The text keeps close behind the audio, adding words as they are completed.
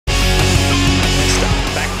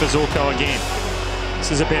for Zorko again. This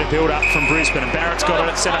is a better build-up from Brisbane, and Barrett's got it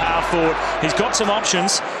at centre-half forward. He's got some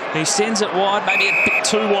options. He sends it wide, maybe a bit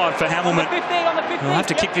too wide for Hamilman. He'll have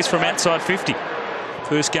to kick this from outside 50.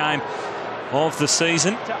 First game of the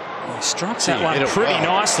season. He strikes that one pretty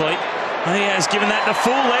nicely. He has given that the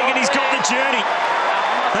full leg, and he's got the journey.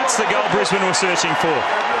 That's the goal Brisbane were searching for.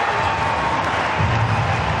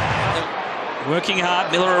 Working hard,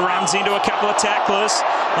 Miller runs into a couple of tacklers.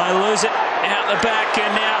 They lose it out the back,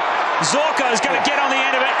 and now Zorko's going to get on the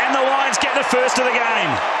end of it, and the Lions get the first of the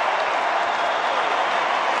game.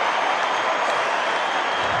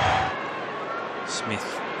 Smith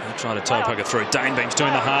trying to toe poker through. Danebeam's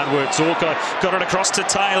doing the hard work. Zorko got it across to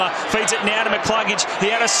Taylor. Feeds it now to McCluggage.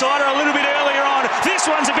 He had a sider a little bit earlier on. This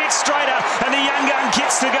one's a bit straighter, and the young gun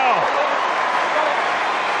kicks the goal.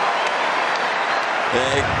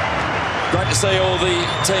 Great to see all the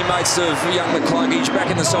teammates of young McCluggage back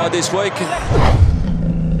in the side this week.